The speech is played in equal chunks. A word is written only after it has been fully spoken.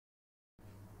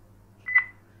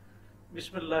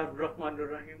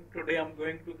Bismillahirrahmanirrahim. Today I'm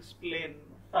going to explain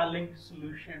Fehling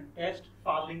solution test,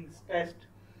 Fehling's test.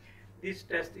 This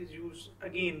test is used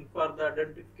again for the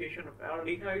identification of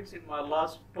aldehydes. In my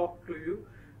last talk to you,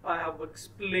 I have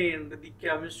explained the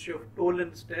chemistry of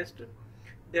Tollens test.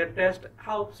 That test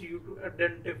helps you to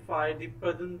identify the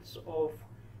presence of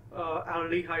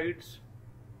aldehydes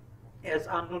as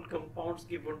unknown compounds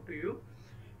given to you.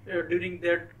 During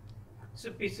that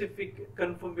specific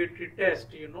confirmatory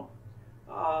test,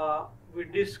 we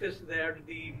discussed that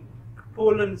the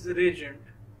Tollens reagent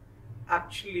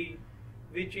actually,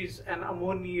 which is an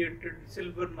ammoniated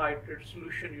silver nitrate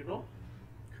solution,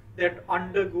 that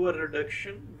undergo a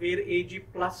reduction where Ag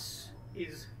plus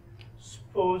is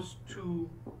supposed to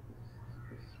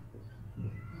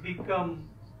become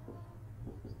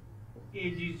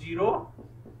Ag0,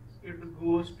 it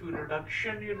goes to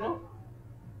reduction,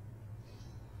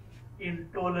 in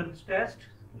Tollens test.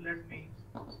 Let me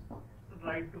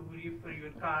write to brief for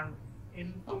your kind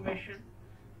information.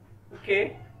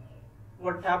 Okay,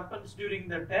 what happens during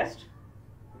the test?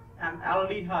 An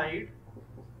aldehyde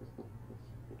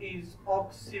is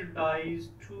oxidized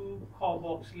to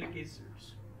carboxylic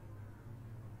acids.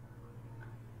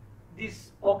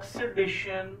 This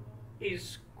oxidation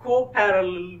is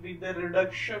co-parallel with the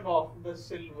reduction of the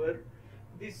silver.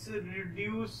 This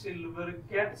reduced silver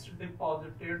gets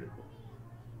deposited.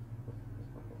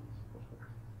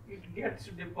 It gets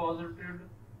deposited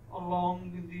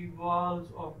along the walls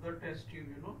of the test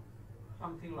tube,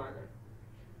 something like that.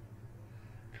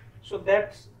 So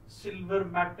that's silver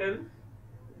metal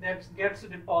that gets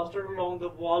deposited along the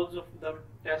walls of the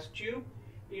test tube.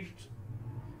 It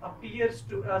appears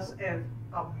to us as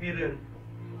a mirror.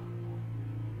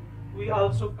 We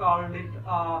also called it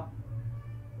a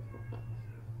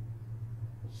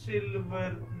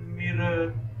silver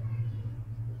mirror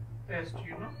test,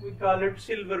 we call it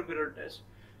silver mirror test.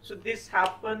 So this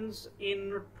happens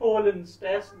in Tollens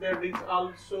test. There is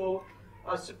also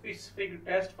a specific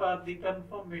test for the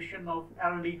confirmation of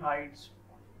aldehydes.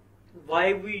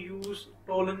 Why we use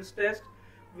Tollens test?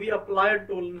 We apply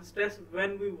Tollens test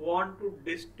when we want to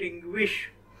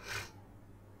distinguish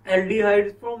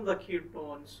aldehydes from the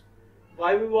ketones.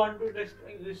 Why we want to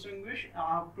distinguish?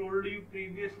 I have told you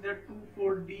previously that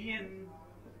 2,4-D and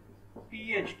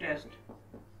pH test.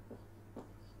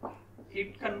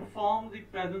 It confirms the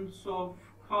presence of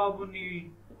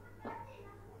carbonyl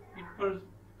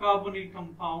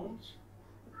compounds,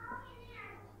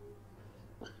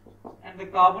 and the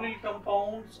carbonyl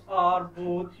compounds are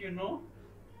both,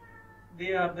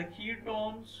 they are the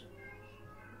ketones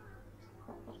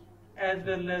as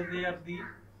well as they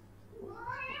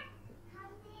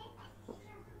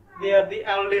are the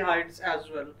aldehydes as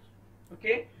well.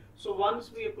 Okay. So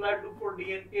once we apply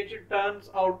 2,4-D and pH, it turns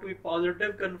out to be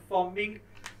positive, confirming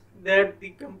that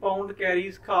the compound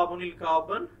carries carbonyl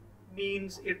carbon,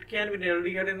 means it can be an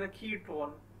aldehyde and a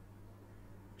ketone.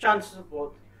 Chances of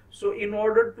both. So in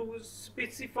order to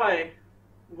specify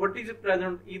what is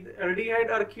present, either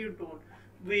aldehyde or ketone,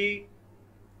 we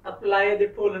apply the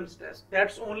Tollens test.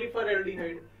 That's only for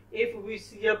aldehyde. If we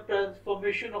see a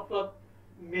formation of a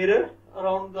mirror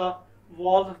around the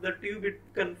walls of the tube, it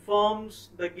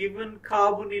confirms the given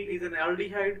carbonyl is an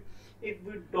aldehyde. If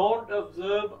we don't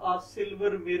observe a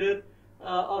silver mirror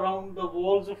around the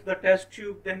walls of the test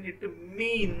tube, then it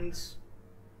means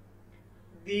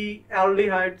the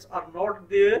aldehydes are not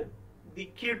there, the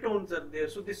ketones are there.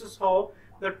 So this is how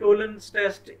the Tollens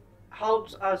test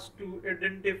helps us to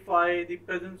identify the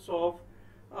presence of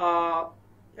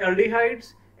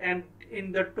aldehydes. And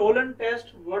in the Tollens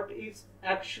test, what is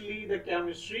actually the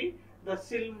chemistry? The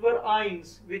silver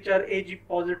ions, which are Ag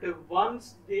positive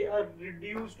ones, they are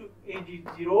reduced to Ag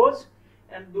zeros,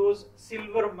 and those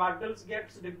silver metals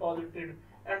gets deposited.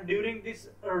 And during this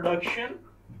reduction,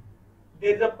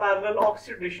 there is a parallel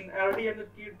oxidation.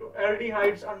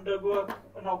 Aldehydes undergo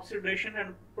an oxidation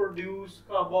and produce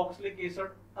carboxylic acid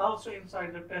also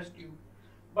inside the test tube,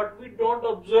 but we don't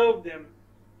observe them.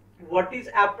 What is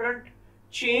apparent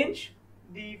change?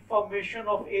 The formation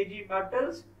of Ag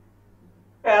metals.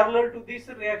 Parallel to this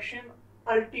reaction,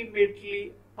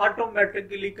 automatically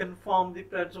confirm the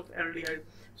presence of aldehyde.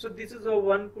 So this is how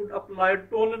one could apply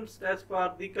Tollens test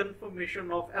for the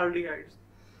confirmation of aldehydes.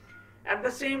 At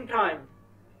the same time,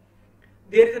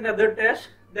 there is another test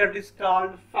that is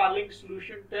called Fehling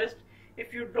solution test.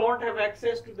 If you don't have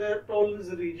access to the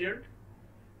Tollens reagent,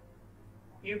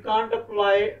 you can't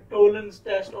apply Tollens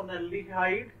test on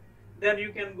aldehyde, then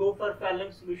you can go for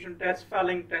Fehling solution test,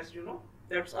 Fehling test,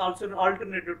 That's also an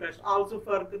alternative test, also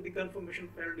for the confirmation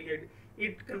of aldehyde.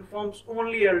 It confirms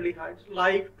only aldehydes,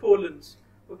 like Tollens.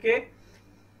 Okay.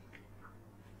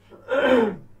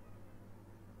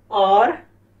 Or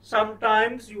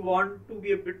sometimes you want to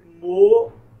be a bit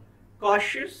more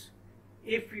cautious.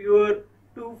 If your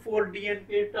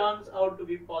 2,4-DNK turns out to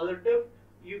be positive,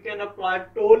 you can apply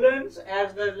tolerance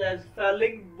as well as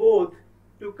Fehling both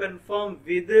to confirm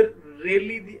whether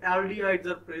really the aldehydes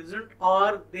are present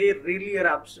or they really are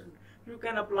absent. You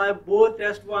can apply both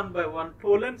tests one by one,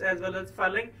 tolerance as well as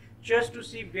Fehling, just to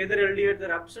see whether aldehydes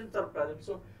are absent or present.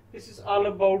 So this is all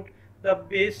about the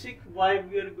basic why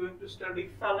we are going to study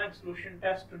Fehling solution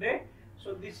test today.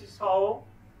 So this is how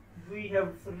we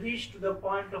have reached to the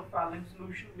point of Fehling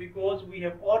solution, because we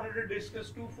have already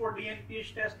discussed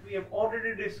 2,4-DNK test, we have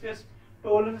already discussed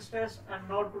tolerance test, and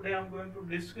now today I am going to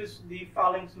discuss the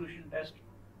Fehling solution test.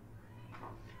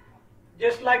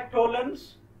 Just like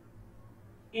tolerance,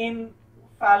 in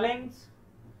Fehling's,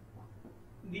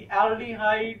 the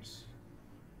aldehydes,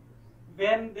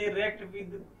 when they react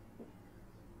with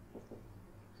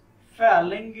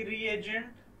Fehling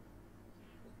reagent,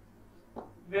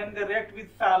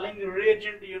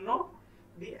 you know,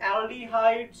 the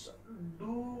aldehydes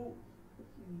do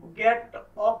get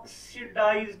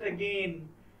oxidized again.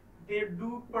 They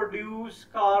do produce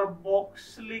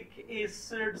carboxylic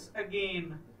acids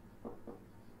again.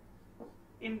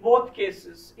 In both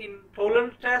cases, in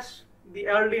tolerance test, the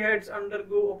aldehydes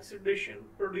undergo oxidation,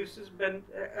 produces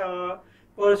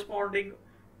corresponding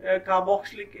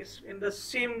carboxylic acid. In the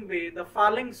same way, the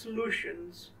Fehling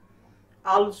solutions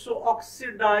also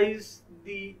oxidize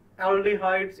the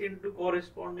aldehydes into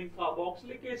corresponding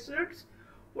carboxylic acids.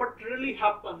 What really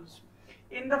happens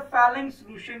in the Fehling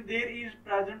solution, there is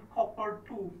present copper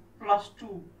 2 plus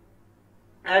 2,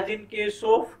 as in case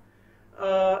of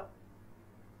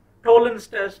tolerance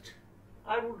test.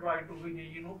 I would write over here,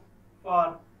 you know,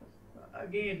 for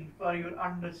your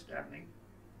understanding.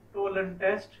 Tolerance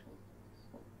test,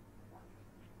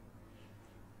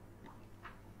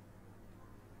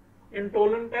 in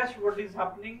tolerance test, what is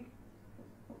happening?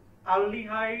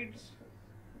 Aldehydes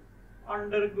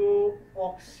undergo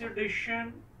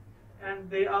oxidation and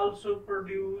they also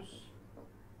produce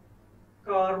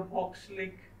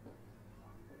carboxylic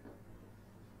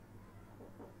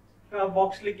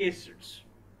acids.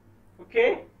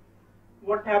 Okay,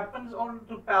 what happens on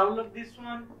to parallel this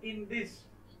one? In this,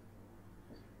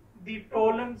 the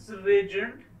tolerance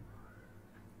reagent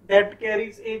that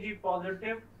carries Ag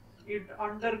positive, it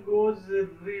undergoes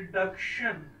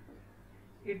reduction.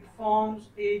 It forms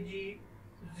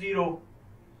Ag0.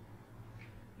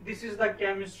 This is the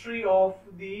chemistry of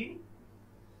the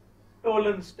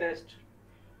tolerance test.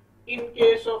 In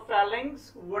case of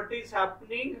Fehling's, what is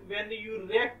happening when you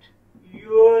react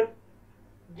your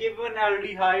given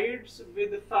aldehydes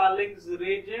with Fehling's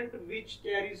reagent which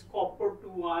carries copper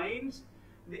 2 ions?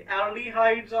 The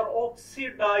aldehydes are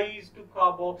oxidized to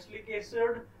carboxylic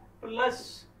acid,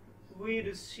 plus we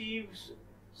receive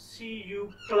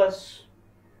Cu plus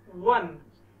 1,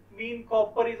 mean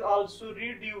copper is also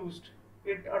reduced.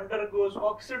 It undergoes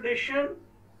oxidation.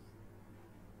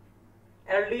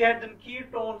 Aldehydes and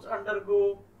ketones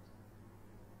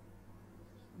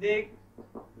they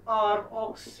are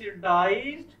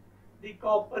oxidized. The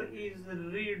copper is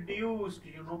reduced,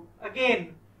 you know.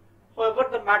 Again, however,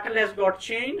 the metal has got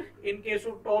changed. In case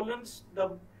of tolerance,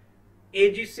 the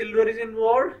Ag silver is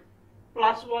involved.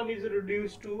 Plus 1 is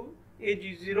reduced to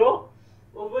Ag0.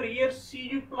 Over here,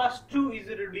 Cu plus 2 is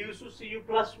reduced to Cu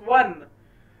plus 1.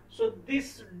 So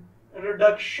this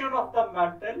reduction of the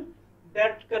metal,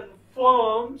 that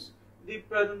confirms the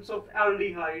presence of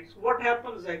aldehydes. What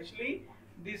happens actually?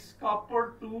 This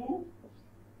copper 2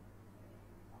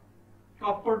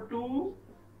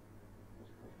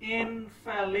 in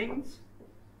Fehling's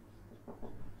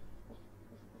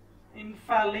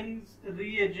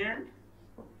reagent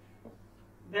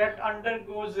that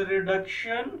undergoes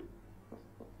reduction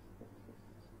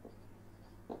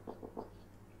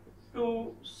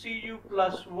to Cu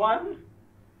plus 1.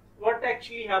 What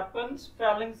actually happens?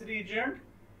 Fehling's reagent,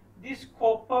 this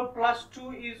copper plus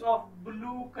 2 is of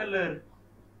blue color.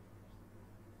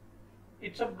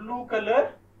 It's a blue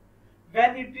color.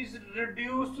 When it is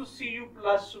reduced to Cu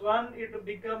plus 1, it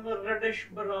becomes a reddish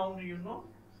brown, you know.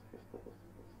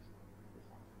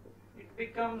 It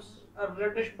becomes a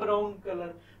reddish brown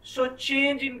color. So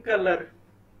change in color.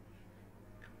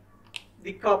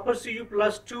 The copper Cu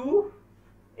plus 2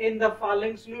 in the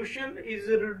Fehling solution is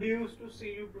reduced to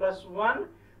Cu plus 1.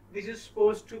 This is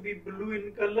supposed to be blue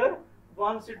in color.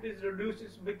 Once it is reduced,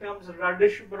 it becomes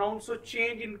reddish brown. So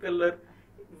change in color.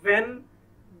 When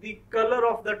the color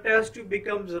of the test tube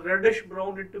becomes reddish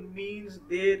brown, it means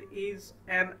there is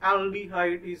an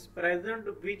aldehyde is present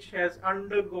which has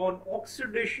undergone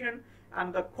oxidation,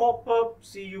 and the copper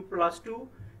Cu+2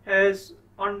 has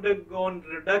undergone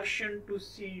reduction to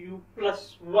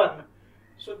Cu+1.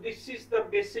 So this is the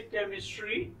basic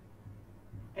chemistry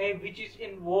which is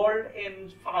involved in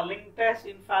Fehling test,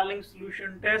 in Fehling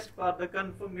solution test for the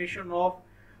confirmation of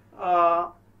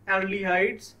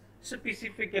aldehydes.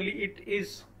 Specifically, it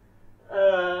is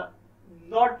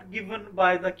not given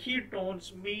by the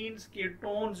ketones, means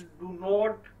ketones do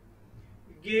not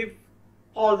give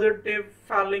positive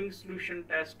Fehling solution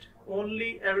test.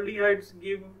 Only aldehydes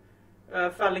give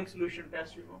Fehling solution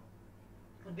test, you know.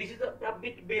 This is a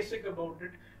bit basic about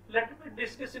it. Let me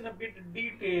discuss in a bit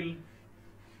detail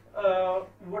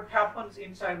what happens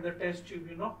inside the test tube,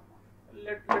 you know.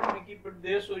 Let me keep it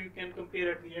there so you can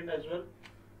compare at the end as well.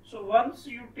 So once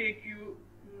you take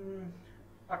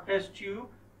a test tube,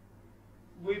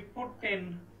 we put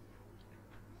in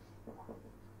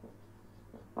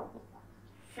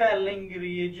Fehling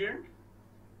reagent,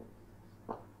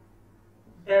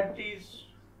 that is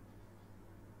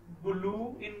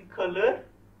blue in color.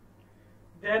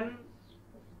 Then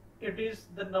it is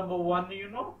the number 1, you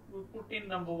know, we put in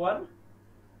number 1.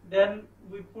 Then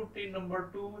we put in number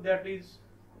 2, that is,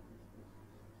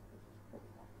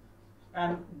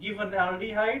 and given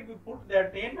aldehyde, we put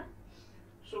that in.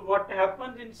 So what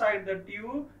happens inside the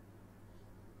tube?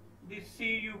 The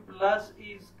Cu plus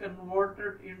is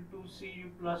converted into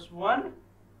Cu+1.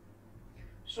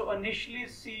 So initially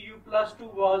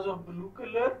Cu+2 was of blue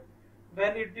color.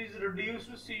 When it is reduced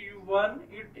to Cu1,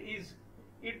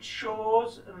 it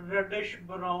shows reddish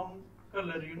brown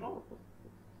color, you know,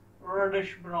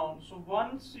 reddish brown. So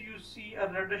once you see a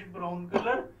reddish brown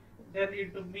color, then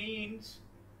it means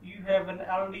you have an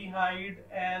aldehyde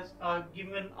as a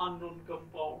given unknown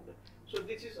compound. So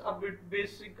this is a bit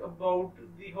basic about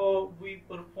how we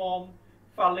perform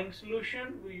Fehling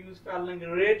solution. We use Fehling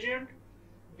reagent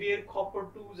where copper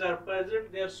 2s are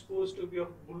present. They are supposed to be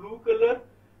of blue color.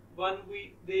 When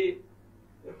they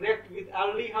react with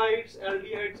aldehydes,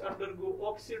 aldehydes undergo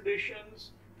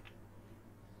oxidations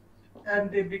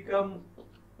and they become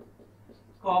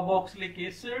carboxylic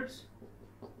acids,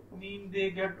 mean they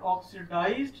get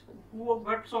oxidized. Who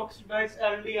gets oxidized?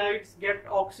 Aldehydes get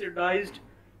oxidized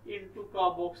into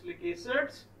carboxylic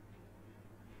acids.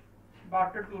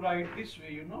 Better to write this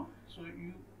way, you know, so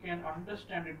you can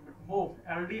understand it a bit more.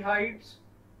 Aldehydes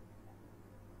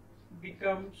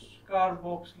becomes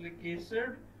carboxylic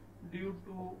acid due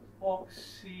to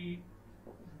oxidation,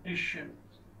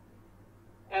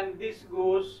 and this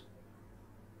goes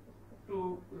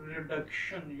to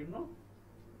reduction, you know.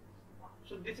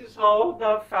 So this is how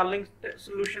the Fehling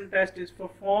solution test is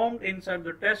performed inside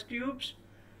the test tubes.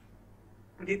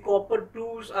 The copper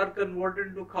 2s are converted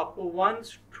into copper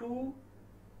 1s. 2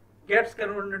 gets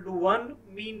converted into 1,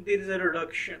 mean there is a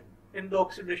reduction in the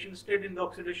oxidation state, in the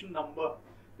oxidation number.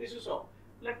 This is all.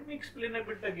 Let me explain a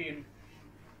bit again.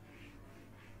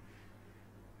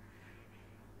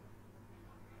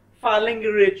 Fehling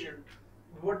reagent.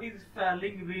 What is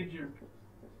Fehling reagent?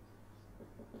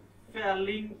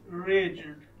 Fehling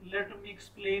reagent. Let me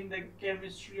explain the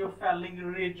chemistry of Fehling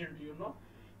reagent, you know.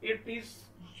 It is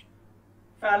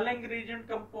Fehling reagent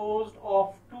composed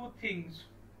of 2 things.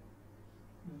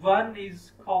 One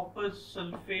is copper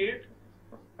sulfate,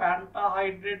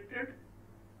 pentahydrated,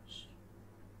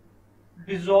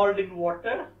 dissolved in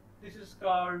water. This is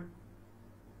called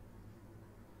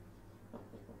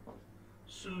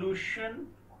solution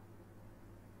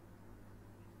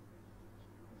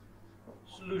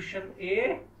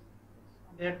A,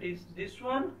 that is this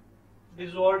one,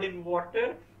 dissolved in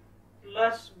water,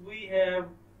 plus we have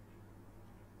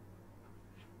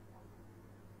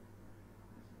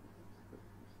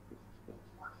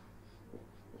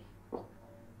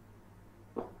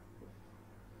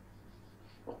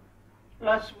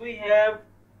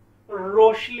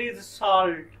Rochelet's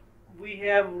salt. We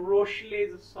have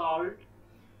Rochelet's salt.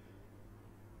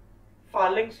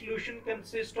 Fehling solution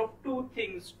consists of 2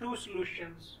 things, 2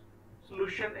 solutions.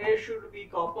 Solution A should be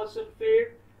copper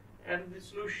sulfate and the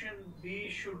solution B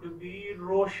should be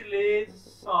Rochelet's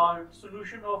salt.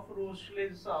 Solution of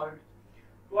Rochelet's salt.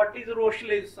 What is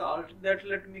Rochelet's salt? That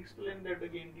let me explain that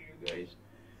again to you guys.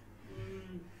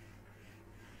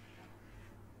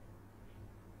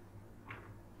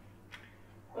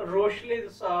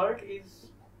 Rochelet's salt is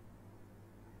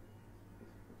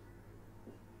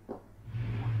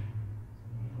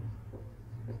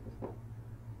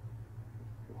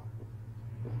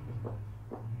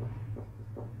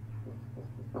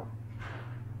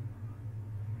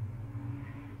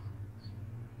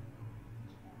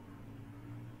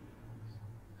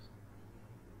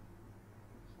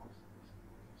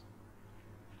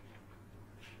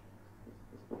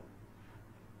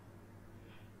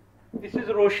This is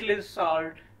Rochelet's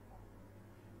salt.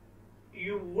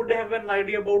 You would have an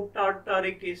idea about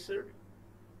tartaric acid.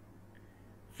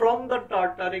 From the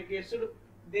tartaric acid,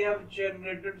 they have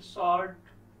generated salt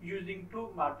using two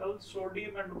metals,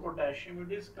 sodium and potassium.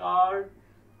 It is called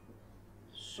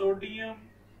sodium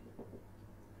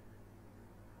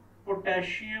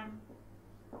potassium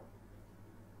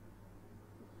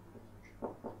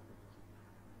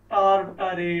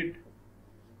tartarate.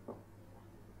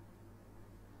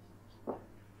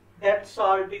 That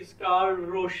salt is called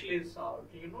Rochelet salt,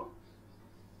 you know.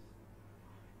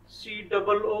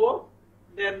 COO,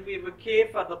 then we have a K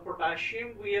for the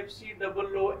potassium, we have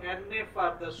COONA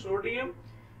for the sodium.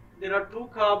 There are two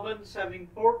carbons having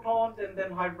protons and then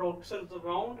hydroxyls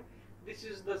around. This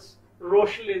is the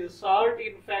Rochelet salt.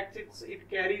 In fact, it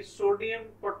carries sodium,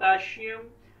 potassium,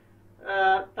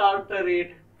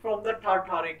 tartarate from the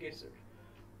tartaric acid.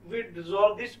 We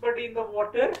dissolve this body in the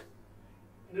water.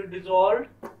 We dissolve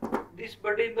this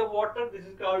body in the water. This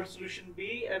is called solution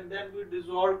B, and then we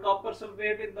dissolve copper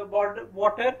sulfate in the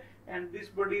water, and this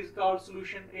body is called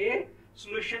solution A.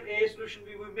 Solution A, solution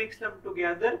B, we mix them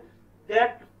together.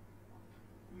 That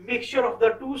mixture of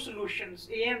the two solutions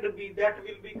A and B, that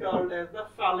will be called as the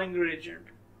Fehling reagent.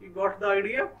 You got the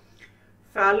idea?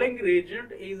 Fehling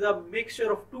reagent is a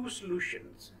mixture of two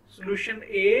solutions, solution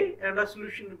A and a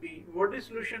solution B. What is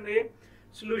solution A?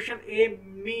 Solution A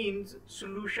means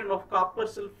solution of copper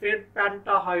sulfate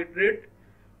pentahydrate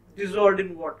dissolved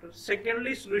in water.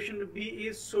 Secondly, solution B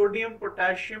is sodium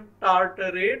potassium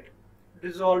tartarate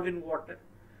dissolved in water.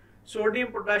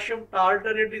 Sodium potassium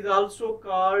tartarate is also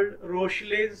called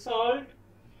Rochelet salt,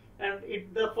 and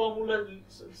the formula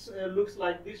looks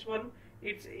like this one.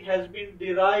 It has been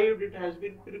derived, it has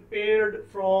been prepared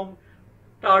from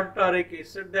tartaric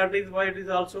acid. That is why it is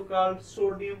also called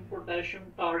sodium potassium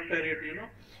tartarate, you know.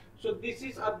 So this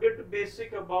is a bit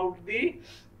basic about the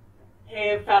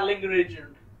Fehling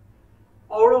reagent.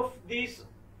 Out of these,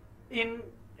 when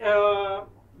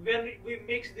we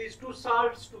mix these two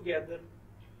salts together,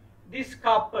 this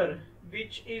copper,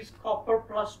 which is copper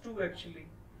plus 2 actually,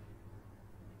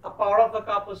 a part of the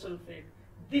copper sulfate,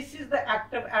 this is the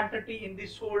active entity in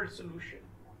this whole solution.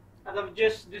 As I've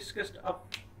just discussed a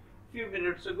few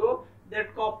minutes ago,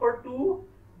 that copper 2,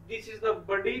 this is the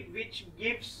body which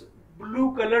gives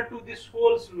blue color to this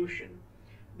whole solution.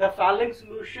 The Fehling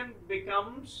solution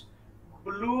becomes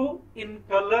blue in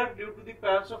color due to the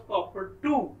presence of copper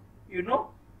 2, you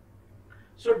know.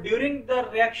 So during the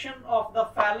reaction of the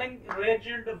Fehling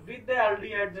reagent with the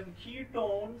aldehydes and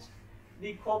ketones,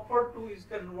 the copper 2 is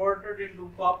converted into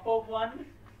copper 1,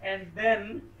 and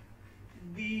then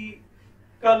the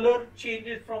color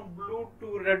changes from blue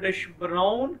to reddish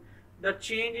brown. The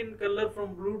change in color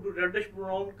from blue to reddish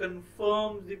brown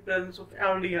confirms the presence of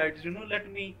aldehydes. You know,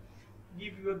 let me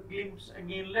give you a glimpse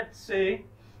again. Let's say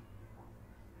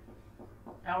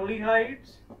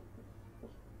aldehydes,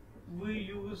 we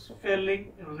use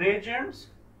Fehling reagents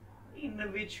in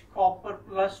which copper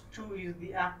plus 2 is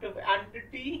the active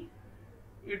entity.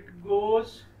 It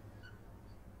goes,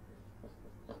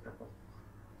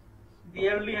 the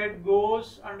aldehyde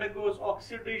undergoes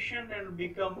oxidation and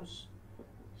becomes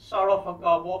sort of a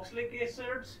carboxylic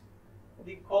acids.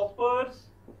 The coppers,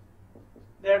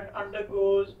 that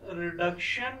undergoes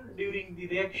reduction during the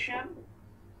reaction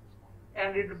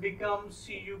and it becomes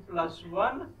Cu plus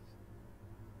 1.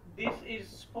 This is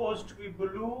supposed to be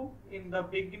blue in the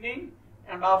beginning,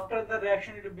 and after the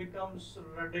reaction it becomes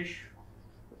reddish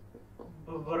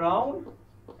brown,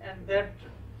 and that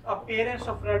appearance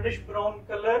of reddish brown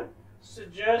color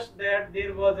suggests that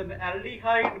there was an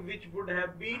aldehyde which would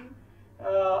have been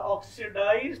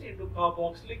oxidized into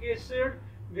carboxylic acid,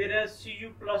 whereas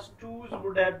Cu plus 2s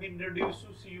would have been reduced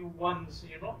to Cu1s,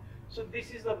 you know. So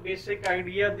this is the basic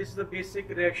idea, this is the basic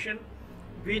reaction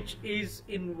which is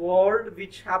involved,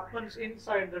 which happens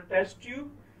inside the test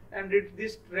tube, and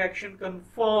this reaction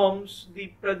confirms the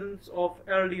presence of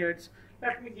aldehydes.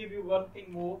 Let me give you one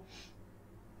thing more.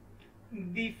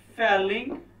 The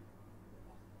Fehling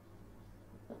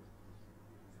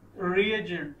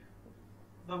reagent,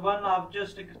 the one I've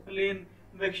just explained,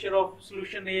 mixture of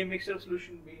solution A, mixture of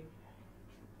solution B,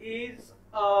 is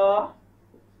a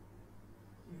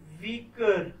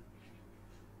weaker,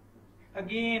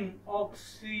 again,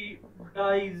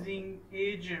 oxidizing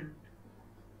agent.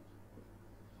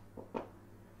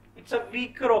 It's a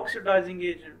weaker oxidizing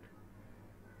agent.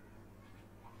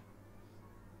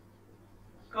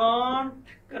 Can't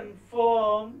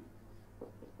confirm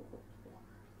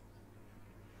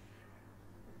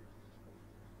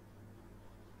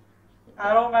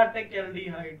aromatic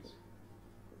aldehydes.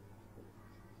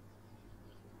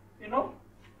 You know,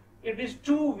 it is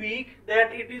too weak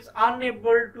that it is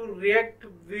unable to react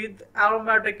with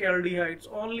aromatic aldehydes.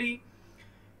 Only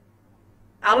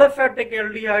aliphatic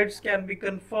aldehydes can be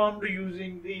confirmed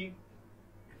using the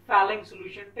Fehling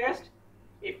solution test.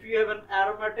 If you have an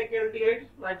aromatic aldehyde,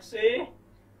 let's say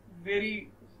very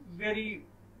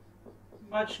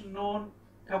much known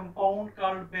compound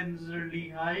called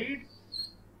benzaldehyde,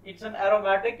 it's an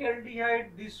aromatic aldehyde.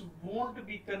 This won't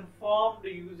be confirmed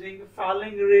using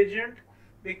Fehling reagent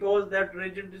because that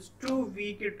reagent is too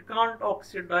weak. It can't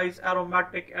oxidize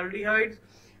aromatic aldehydes.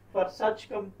 For such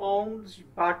compounds,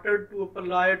 better to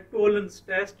apply a tolerance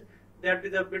test that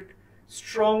is a bit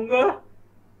stronger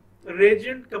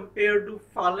reagent compared to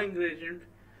Fehling reagent.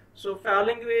 So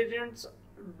Fehling reagents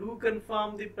do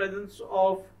confirm the presence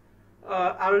of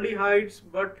aldehydes,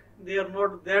 but they are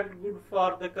not that good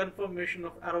for the confirmation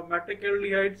of aromatic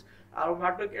aldehydes.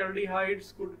 Aromatic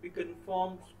aldehydes could be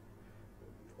confirmed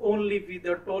only with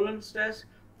the tolerance test.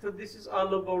 So this is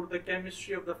all about the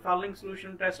chemistry of the Fehling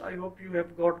solution test. I hope you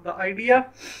have got the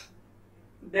idea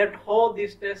that how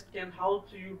this test can help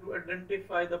you to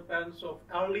identify the presence of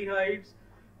aldehydes.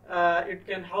 It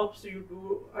can help you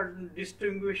to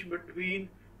distinguish between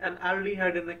an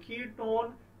aldehyde and a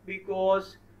ketone,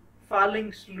 because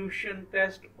Fehling solution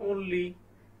test only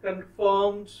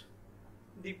confirms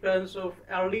the presence of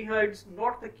aldehydes,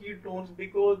 not the ketones,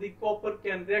 because the copper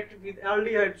can react with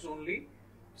aldehydes only.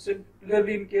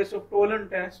 Similarly, in case of tolerant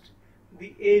test,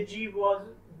 the Ag was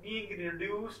being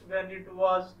reduced when it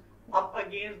was up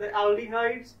against the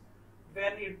aldehydes.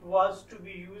 When it was to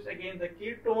be used against the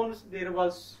ketones, there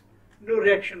was no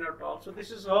reaction at all. So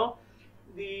this is how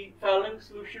the Fehling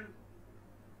solution,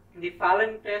 the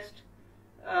Fehling test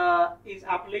is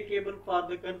applicable for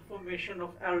the confirmation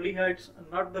of aldehydes,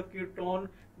 not the ketone.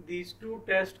 These two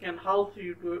tests can help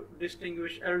you to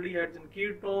distinguish aldehydes and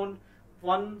ketone.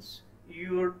 Once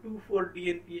your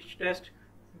 2,4-DNPH test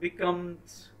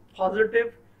becomes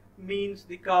positive, means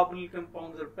the carbonyl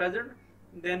compounds are present,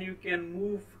 then you can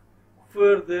move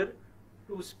further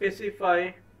to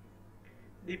specify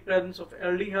the presence of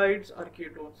aldehydes or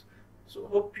ketones. So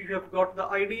hope you have got the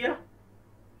idea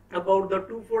about the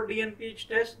 2,4-DNPH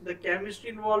test, the chemistry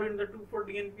involved in the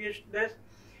 2,4-DNPH test.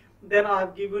 Then I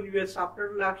have given you a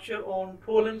separate lecture on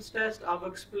tolerance test. I have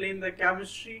explained the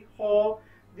chemistry, how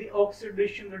the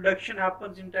oxidation reduction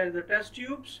happens inside the test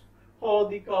tubes, how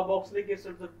the carboxylic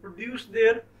acids are produced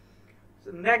there.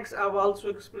 So next, I have also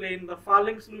explained the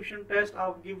Fehling solution test. I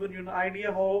have given you an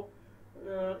idea how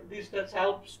this test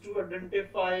helps to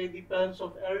identify the presence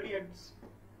of aldehydes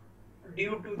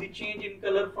due to the change in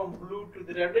color from blue to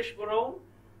the reddish brown.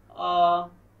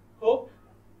 Hope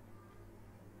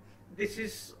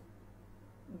these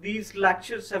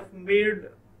lectures have made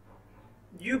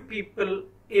you people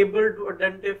able to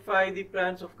identify the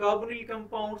presence of carbonyl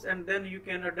compounds, and then you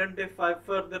can identify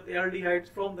further the aldehydes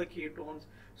from the ketones.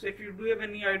 So if you do have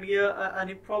any idea,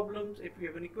 any problems, if you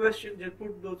have any questions, just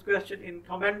put those questions in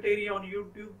comment area on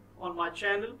YouTube, on my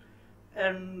channel,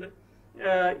 and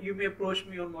you may approach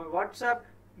me on my WhatsApp.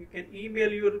 You can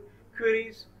email your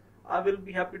queries. I will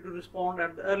be happy to respond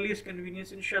at the earliest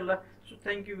convenience, inshallah. So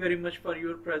thank you very much for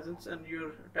your presence and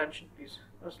your attention, please.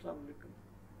 Assalamu alaikum.